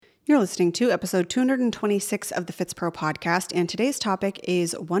You're listening to episode 226 of the FitzPro podcast, and today's topic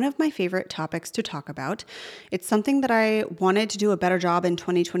is one of my favorite topics to talk about. It's something that I wanted to do a better job in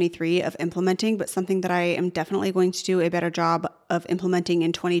 2023 of implementing, but something that I am definitely going to do a better job of implementing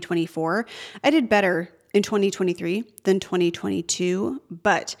in 2024. I did better in 2023 than 2022,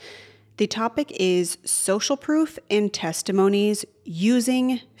 but the topic is social proof and testimonies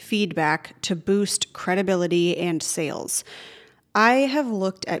using feedback to boost credibility and sales. I have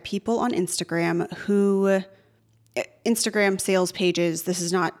looked at people on Instagram Instagram sales pages, this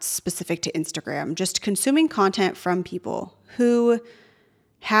is not specific to Instagram, just consuming content from people who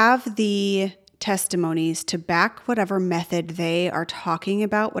have the testimonies to back whatever method they are talking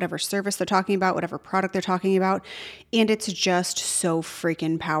about, whatever service they're talking about, whatever product they're talking about. And it's just so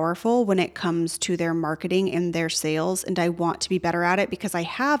freaking powerful when it comes to their marketing and their sales. And I want to be better at it because I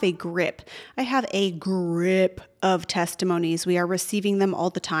have a grip of testimonies. We are receiving them all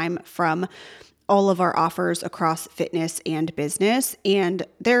the time from all of our offers across fitness and business, and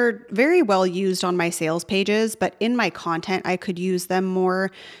they're very well used on my sales pages, but in my content, I could use them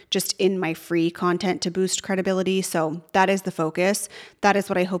more just in my free content to boost credibility. So that is the focus. That is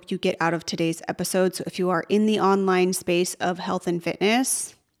what I hope you get out of today's episode. So if you are in the online space of health and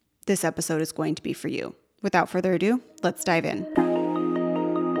fitness, this episode is going to be for you. Without further ado, let's dive in.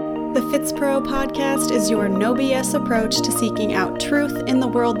 The FitzPro podcast is your no BS approach to seeking out truth in the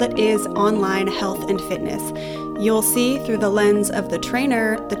world that is online health and fitness. You'll see through the lens of the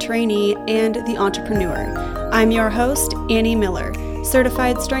trainer, the trainee, and the entrepreneur. I'm your host, Annie Miller,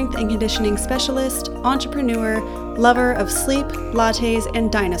 certified strength and conditioning specialist, entrepreneur, lover of sleep, lattes, and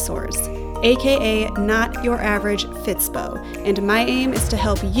dinosaurs, aka not your average Fitspo, and my aim is to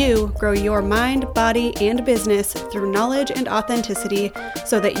help you grow your mind, body, and business through knowledge and authenticity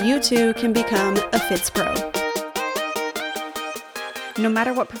so that you too can become a Fitspro. No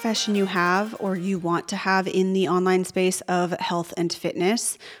matter what profession you have or you want to have in the online space of health and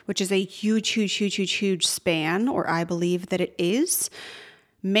fitness, which is a huge span, or I believe that it is,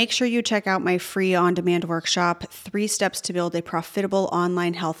 make sure you check out my free on-demand workshop, 3 Steps to Build a Profitable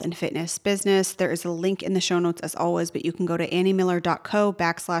Online Health and Fitness Business. There is a link in the show notes as always, but you can go to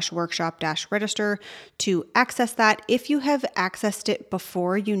anniemiller.co/workshop-register to access that. If you have accessed it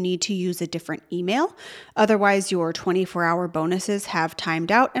before, you need to use a different email. Otherwise, your 24-hour bonuses have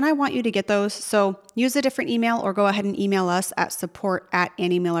timed out, and I want you to get those. So use a different email or go ahead and email us at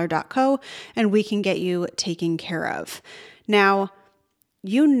support@anniemiller.co, and we can get you taken care of. Now,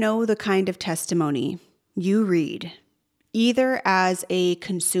 you know the kind of testimony you read, either as a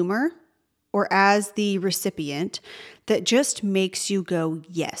consumer or as the recipient, that just makes you go,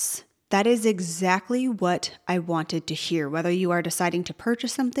 yes, that is exactly what I wanted to hear. Whether you are deciding to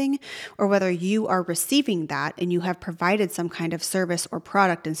purchase something or whether you are receiving that and you have provided some kind of service or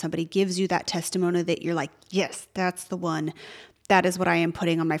product and somebody gives you that testimony that you're like, yes, that's the one. That is what I am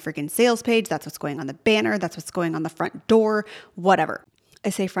putting on my freaking sales page. That's what's going on the banner. That's what's going on the front door, whatever. I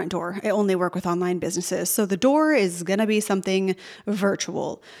say front door. I only work with online businesses. So the door is going to be something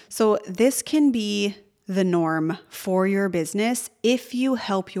virtual. So this can be the norm for your business if you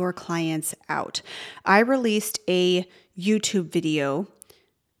help your clients out. I released a YouTube video.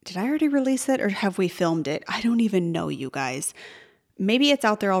 Did I already release it or have we filmed it? I don't even know, you guys. Maybe it's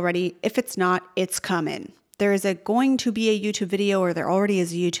out there already. If it's not, it's coming. There is going to be a YouTube video, or there already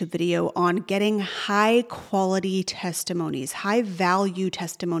is a YouTube video on getting high quality testimonies, high value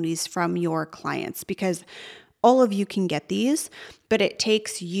testimonies from your clients, because all of you can get these, but it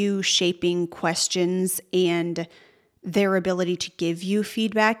takes you shaping questions and their ability to give you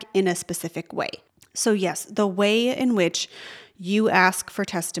feedback in a specific way. So yes, the way in which you ask for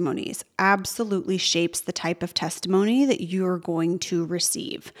testimonies absolutely shapes the type of testimony that you're going to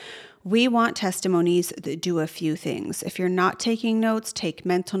receive. We want testimonies that do a few things. If you're not taking notes, take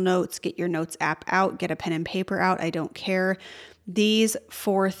mental notes, get your notes app out, get a pen and paper out. I don't care. These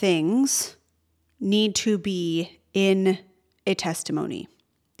 4 things need to be in a testimony.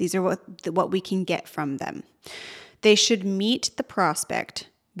 These are what we can get from them. They should meet the prospect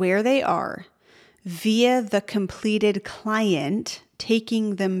where they are via the completed client,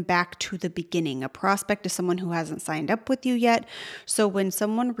 taking them back to the beginning. A prospect is someone who hasn't signed up with you yet. So when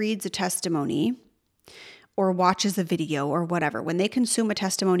someone reads a testimony or watches a video or whatever, when they consume a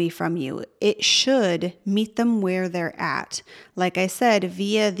testimony from you, it should meet them where they're at. Like I said,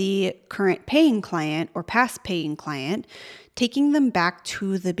 via the current paying client or past paying client, taking them back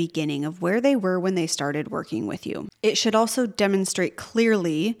to the beginning of where they were when they started working with you. It should also demonstrate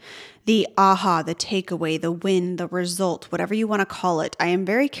clearly the aha, the takeaway, the win, the result, whatever you want to call it. I am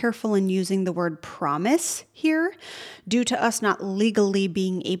very careful in using the word promise here due to us not legally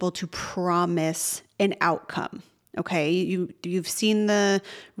being able to promise an outcome. Okay, you've seen the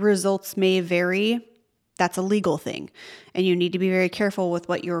results may vary. That's a legal thing. And you need to be very careful with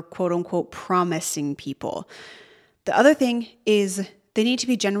what you're quote unquote promising people. The other thing is they need to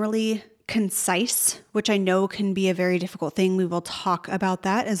be generally concise, which I know can be a very difficult thing. We will talk about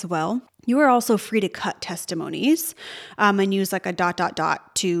that as well. You are also free to cut testimonies and use like a ...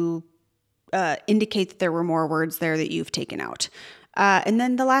 to indicate that there were more words there that you've taken out. And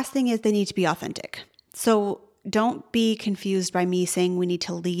then the last thing is they need to be authentic. So don't be confused by me saying we need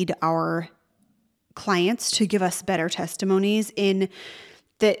to lead our clients to give us better testimonies in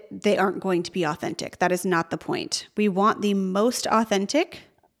that they aren't going to be authentic. That is not the point. We want the most authentic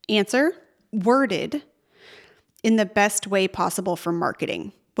answer worded in the best way possible for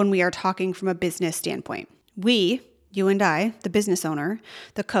marketing when we are talking from a business standpoint. We, you and I, the business owner,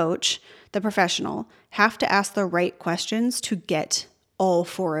 the coach, the professional, have to ask the right questions to get all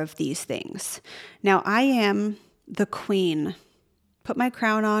four of these things. Now, I am the queen. Put my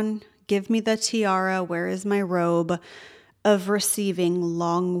crown on, give me the tiara, where is my robe, of receiving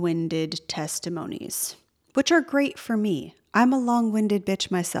long-winded testimonies, which are great for me. I'm a long-winded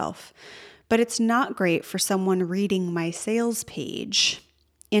bitch myself, but it's not great for someone reading my sales page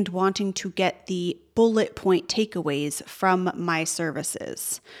and wanting to get the bullet point takeaways from my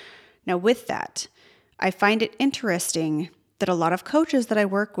services. Now, with that, I find it interesting that a lot of coaches that I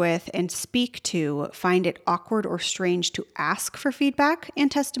work with and speak to find it awkward or strange to ask for feedback and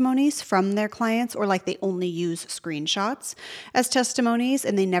testimonies from their clients, or like they only use screenshots as testimonies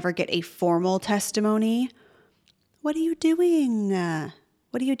and they never get a formal testimony. What are you doing?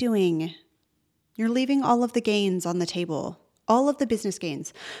 What are you doing? You're leaving all of the gains on the table. All of the business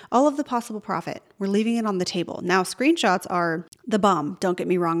gains, all of the possible profit, we're leaving it on the table. Now, screenshots are the bomb. Don't get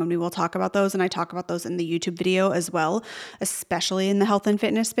me wrong, and we will talk about those, and I talk about those in the YouTube video as well, especially in the health and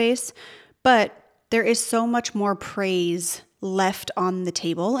fitness space. But there is so much more praise left on the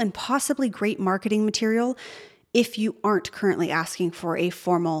table and possibly great marketing material if you aren't currently asking for a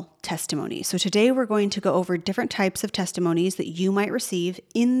formal testimony. So today we're going to go over different types of testimonies that you might receive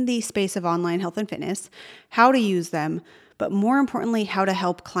in the space of online health and fitness, how to use them, but more importantly, how to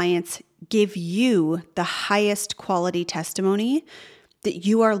help clients give you the highest quality testimony that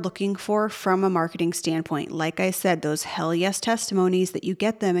you are looking for from a marketing standpoint. Like I said, those hell yes testimonies that you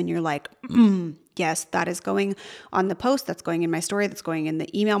get them and you're like, yes, that is going on the post, that's going in my story, that's going in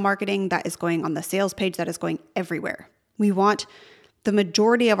the email marketing, that is going on the sales page, that is going everywhere. We want the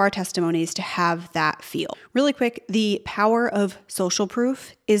majority of our testimonies to have that feel. Really quick, the power of social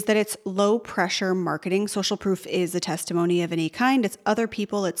proof is that it's low pressure marketing. Social proof is a testimony of any kind. It's other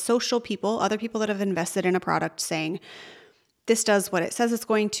people, it's social people, other people that have invested in a product saying, this does what it says it's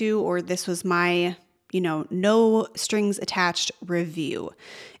going to, or this was my, no strings attached review.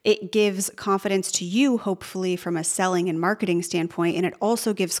 It gives confidence to you, hopefully from a selling and marketing standpoint, and it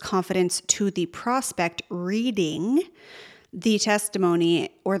also gives confidence to the prospect reading the testimony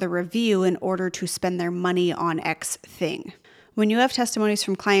or the review in order to spend their money on X thing. When you have testimonies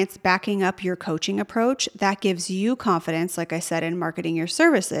from clients backing up your coaching approach, that gives you confidence, like I said, in marketing your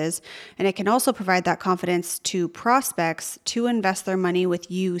services. And it can also provide that confidence to prospects to invest their money with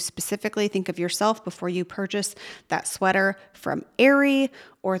you specifically. Think of yourself before you purchase that sweater from Aerie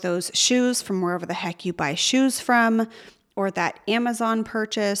or those shoes from wherever the heck you buy shoes from, or that Amazon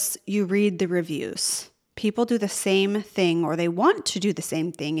purchase, you read the reviews. People do the same thing, or they want to do the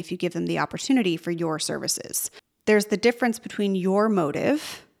same thing if you give them the opportunity for your services. There's the difference between your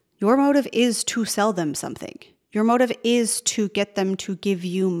motive. Your motive is to sell them something. Your motive is to get them to give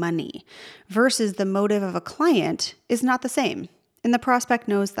you money versus the motive of a client is not the same. And the prospect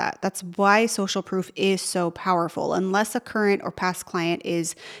knows that. That's why social proof is so powerful. Unless a current or past client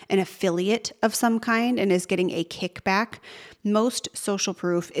is an affiliate of some kind and is getting a kickback, most social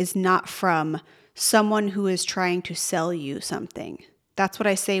proof is not from someone who is trying to sell you something. That's what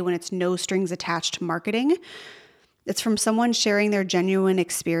I say when it's no strings attached marketing. It's from someone sharing their genuine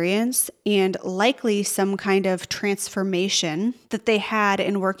experience and likely some kind of transformation that they had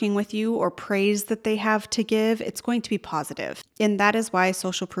in working with you or praise that they have to give. It's going to be positive. And that is why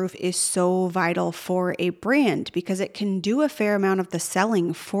social proof is so vital for a brand, because it can do a fair amount of the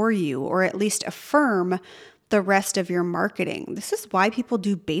selling for you, or at least affirm the rest of your marketing. This is why people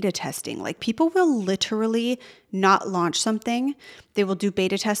do beta testing. Like, people will literally not launch something. They will do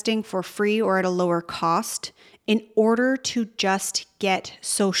beta testing for free or at a lower cost in order to just get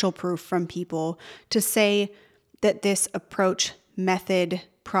social proof from people to say that this approach, method,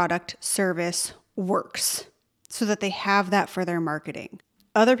 product, service works so that they have that for their marketing.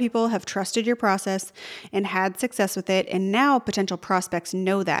 Other people have trusted your process and had success with it, and now potential prospects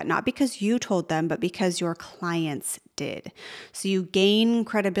know that, not because you told them, but because your clients did. So you gain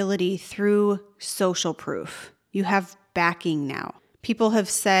credibility through social proof. You have backing now. People have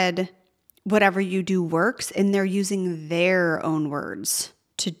said whatever you do works, and they're using their own words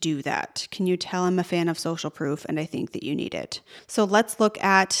to do that. Can you tell I'm a fan of social proof and I think that you need it? So let's look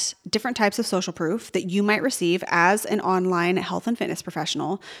at different types of social proof that you might receive as an online health and fitness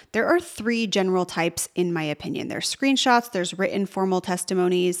professional. There are 3 general types in my opinion. There's screenshots, there's written formal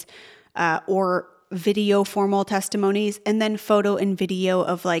testimonies, or video formal testimonies, and then photo and video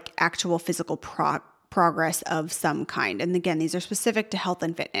of like actual physical progress of some kind. And again, these are specific to health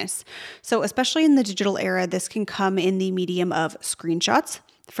and fitness. So especially in the digital era, this can come in the medium of screenshots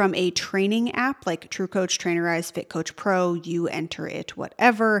from a training app like TrueCoach, Trainerize, FitCoach Pro, you enter it,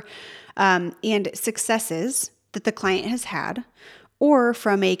 whatever, and successes that the client has had, or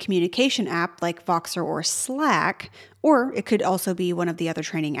from a communication app like Voxer or Slack, or it could also be one of the other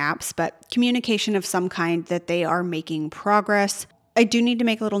training apps, but communication of some kind that they are making progress. I do need to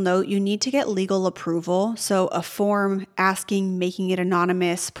make a little note. You need to get legal approval. So a form asking, making it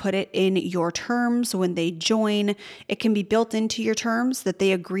anonymous, put it in your terms when they join. It can be built into your terms that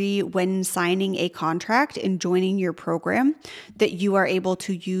they agree when signing a contract and joining your program that you are able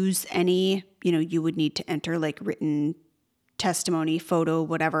to use any, you would need to enter like written testimony, photo,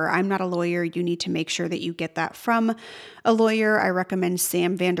 whatever. I'm not a lawyer. You need to make sure that you get that from a lawyer. I recommend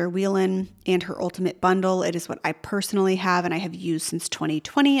Sam Vanderwielen and her Ultimate Bundle. It is what I personally have and I have used since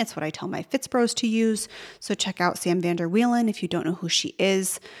 2020. It's what I tell my Fitsbros to use. So check out Sam Vanderwielen if you don't know who she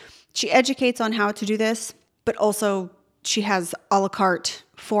is. She educates on how to do this, but also she has a la carte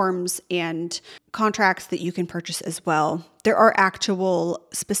forms and contracts that you can purchase as well. There are actual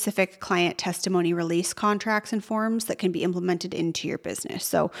specific client testimony release contracts and forms that can be implemented into your business.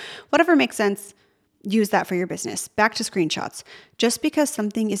 So whatever makes sense, use that for your business. Back to screenshots. Just because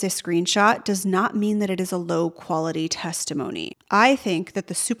something is a screenshot does not mean that it is a low quality testimony. I think that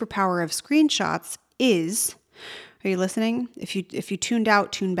the superpower of screenshots is, are you listening? If you tuned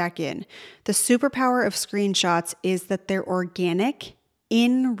out, tune back in. The superpower of screenshots is that they're organic,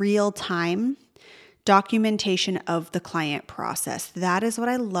 in real time documentation of the client process. That is what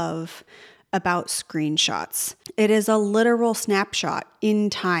I love about screenshots. It is a literal snapshot in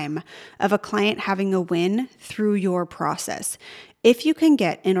time of a client having a win through your process. If you can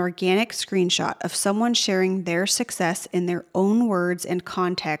get an organic screenshot of someone sharing their success in their own words and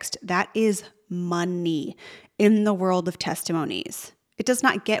context, that is money in the world of testimonies. It does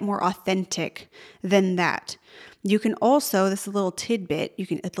not get more authentic than that. You can also, this is a little tidbit, a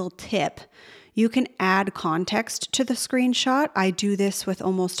little tip, you can add context to the screenshot. I do this with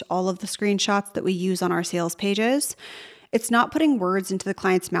almost all of the screenshots that we use on our sales pages. It's not putting words into the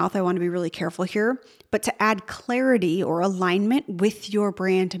client's mouth. I want to be really careful here, but to add clarity or alignment with your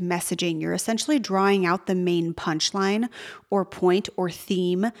brand messaging, you're essentially drawing out the main punchline or point or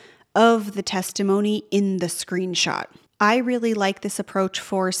theme of the testimony in the screenshot. I really like this approach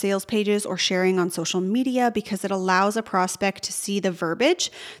for sales pages or sharing on social media because it allows a prospect to see the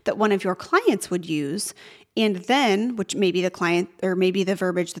verbiage that one of your clients would use, and then, which may be the client or maybe the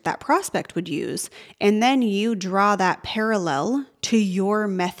verbiage that prospect would use, and then you draw that parallel to your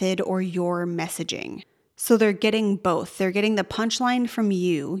method or your messaging. So they're getting both. They're getting the punchline from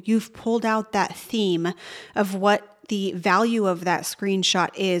you. You've pulled out that theme of what the value of that screenshot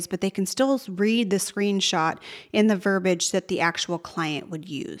is, but they can still read the screenshot in the verbiage that the actual client would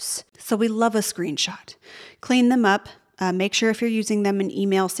use. So we love a screenshot. Clean them up. Make sure if you're using them in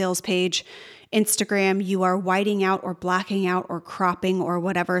email sales page, Instagram, you are whiting out or blacking out or cropping or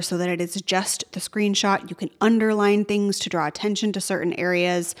whatever so that it is just the screenshot. You can underline things to draw attention to certain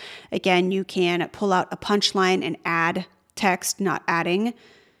areas. Again, you can pull out a punchline and add text, not adding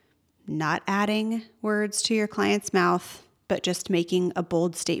words to your client's mouth, but just making a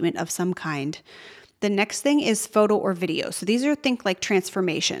bold statement of some kind. The next thing is photo or video. So these are think like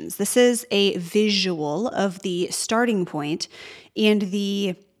transformations. This is a visual of the starting point and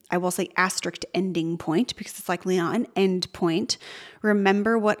the, I will say asterisk ending point because it's likely not an end point.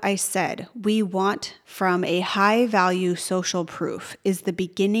 Remember what I said. We want from a high value social proof is the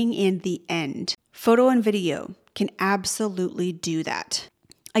beginning and the end. Photo and video can absolutely do that.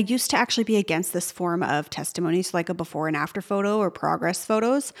 I used to actually be against this form of testimonies, like a before and after photo or progress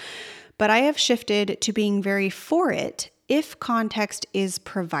photos, but I have shifted to being very for it if context is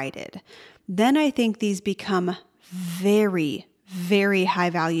provided. then I think these become very, very high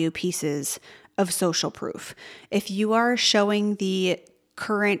value pieces of social proof. If you are showing the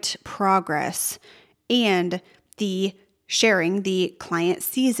current progress and the sharing the client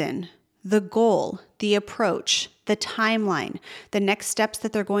season, the goal, the approach, the timeline, the next steps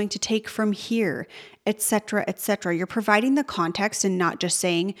that they're going to take from here, etc., etc. You're providing the context and not just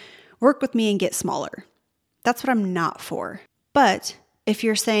saying, work with me and get smaller. That's what I'm not for. But if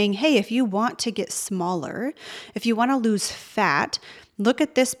you're saying, hey, if you want to get smaller, if you want to lose fat, look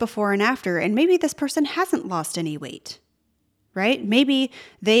at this before and after, and maybe this person hasn't lost any weight, right? Maybe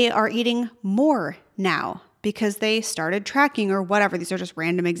they are eating more now because they started tracking or whatever. These are just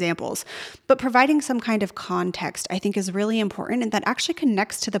random examples. But providing some kind of context, I think, is really important, and that actually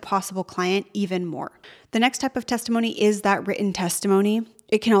connects to the possible client even more. The next type of testimony is that written testimony.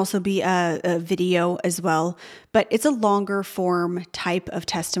 It can also be a video as well, but it's a longer form type of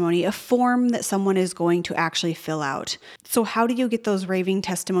testimony, a form that someone is going to actually fill out. So how do you get those raving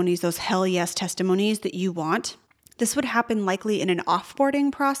testimonies, those hell yes testimonies that you want? This would happen likely in an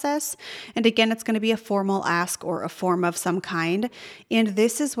offboarding process. And again, it's going to be a formal ask or a form of some kind. And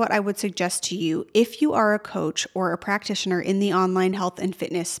this is what I would suggest to you if you are a coach or a practitioner in the online health and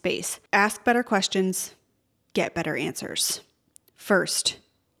fitness space. Ask better questions, get better answers. First,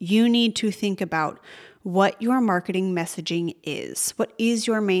 you need to think about what your marketing messaging is. What is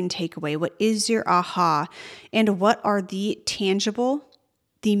your main takeaway? What is your aha? And what are the tangible,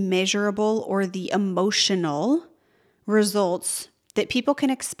 the measurable, or the emotional results that people can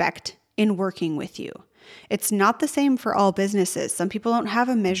expect in working with you? It's not the same for all businesses. Some people don't have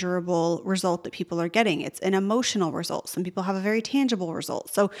a measurable result that people are getting. It's an emotional result. Some people have a very tangible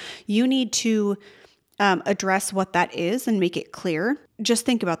result. So you need to address what that is and make it clear. Just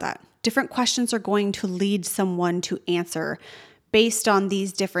think about that. Different questions are going to lead someone to answer based on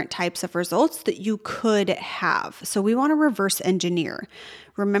these different types of results that you could have. So we want to reverse engineer.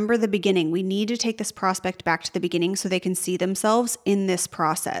 Remember the beginning. We need to take this prospect back to the beginning so they can see themselves in this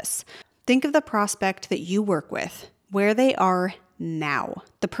process. Think of the prospect that you work with, where they are now.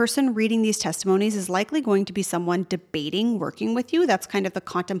 The person reading these testimonies is likely going to be someone debating working with you. That's kind of the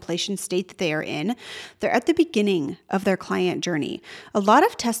contemplation state that they are in. They're at the beginning of their client journey. A lot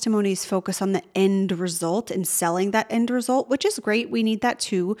of testimonies focus on the end result and selling that end result, which is great. We need that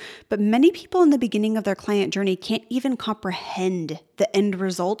too. But many people in the beginning of their client journey can't even comprehend the end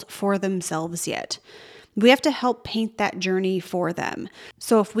result for themselves yet. We have to help paint that journey for them.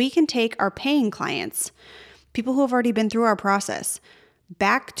 So if we can take our paying clients, people who have already been through our process,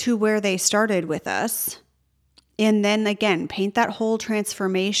 back to where they started with us, and then again, paint that whole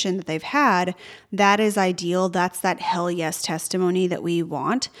transformation that they've had, that is ideal. That's that hell yes testimony that we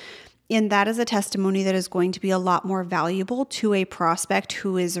want. And that is a testimony that is going to be a lot more valuable to a prospect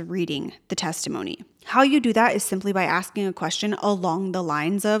who is reading the testimony. How you do that is simply by asking a question along the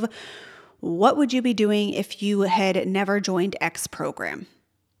lines of, what would you be doing if you had never joined X program?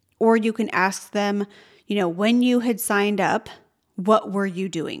 Or you can ask them, when you had signed up, what were you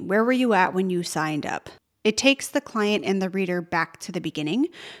doing? Where were you at when you signed up? It takes the client and the reader back to the beginning,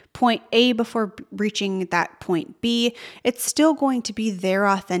 point A before reaching that point B. It's still going to be their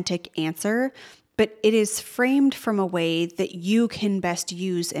authentic answer, but it is framed from a way that you can best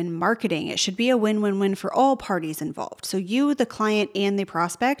use in marketing. It should be a win-win-win for all parties involved. So you, the client, and the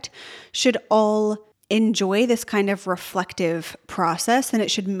prospect should all enjoy this kind of reflective process, and it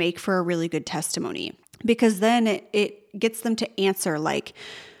should make for a really good testimony. Because then it gets them to answer like,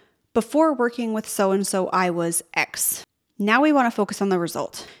 before working with so-and-so, I was X. Now we want to focus on the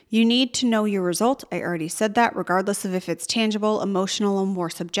result. You need to know your result. I already said that. Regardless of if it's tangible, emotional, or more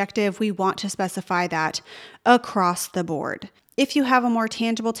subjective, we want to specify that across the board. If you have a more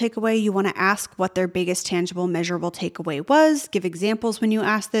tangible takeaway, you want to ask what their biggest tangible, measurable takeaway was. Give examples when you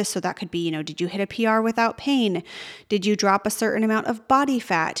ask this. So that could be, did you hit a PR without pain? Did you drop a certain amount of body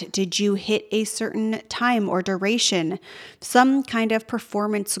fat? Did you hit a certain time or duration? Some kind of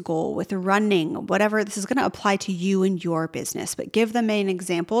performance goal with running, whatever. This is going to apply to you and your business, but give them an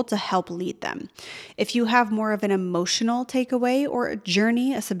example to help lead them. If you have more of an emotional takeaway or a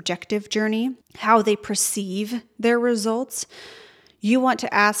journey, a subjective journey, how they perceive their results, you want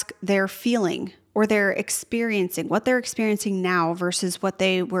to ask their feeling or their experiencing, what they're experiencing now versus what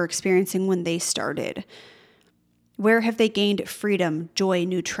they were experiencing when they started. Where have they gained freedom, joy,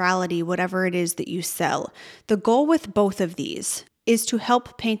 neutrality, whatever it is that you sell? The goal with both of these is to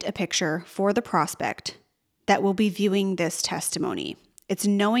help paint a picture for the prospect that will be viewing this testimony. It's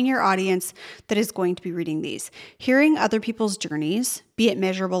knowing your audience that is going to be reading these. Hearing other people's journeys, be it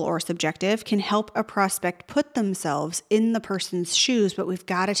measurable or subjective, can help a prospect put themselves in the person's shoes, but we've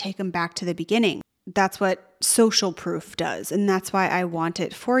got to take them back to the beginning. That's what social proof does, and that's why I want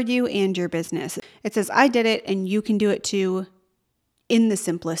it for you and your business. It says, I did it and you can do it too, in the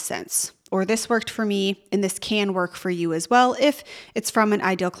simplest sense. Or this worked for me and this can work for you as well if it's from an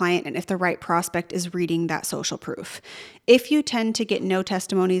ideal client and if the right prospect is reading that social proof. If you tend to get no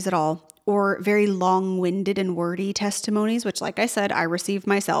testimonies at all, or very long-winded and wordy testimonies, which like I said, I receive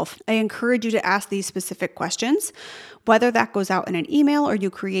myself, I encourage you to ask these specific questions, whether that goes out in an email or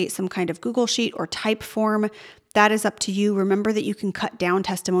you create some kind of Google Sheet or type form. That is up to you. Remember that you can cut down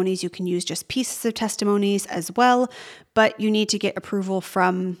testimonies. You can use just pieces of testimonies as well, but you need to get approval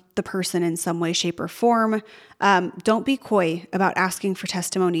from the person in some way, shape, or form. Don't be coy about asking for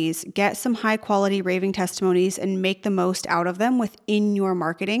testimonies. Get some high quality raving testimonies and make the most out of them within your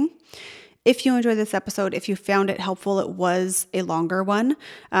marketing. If you enjoyed this episode, if you found it helpful, it was a longer one.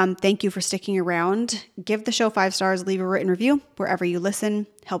 Thank you for sticking around. Give the show 5 stars, leave a written review wherever you listen.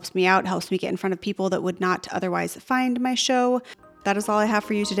 Helps me out, helps me get in front of people that would not otherwise find my show. That is all I have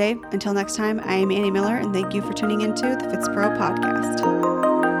for you today. Until next time, I am Annie Miller, and thank you for tuning into the FitzPro podcast.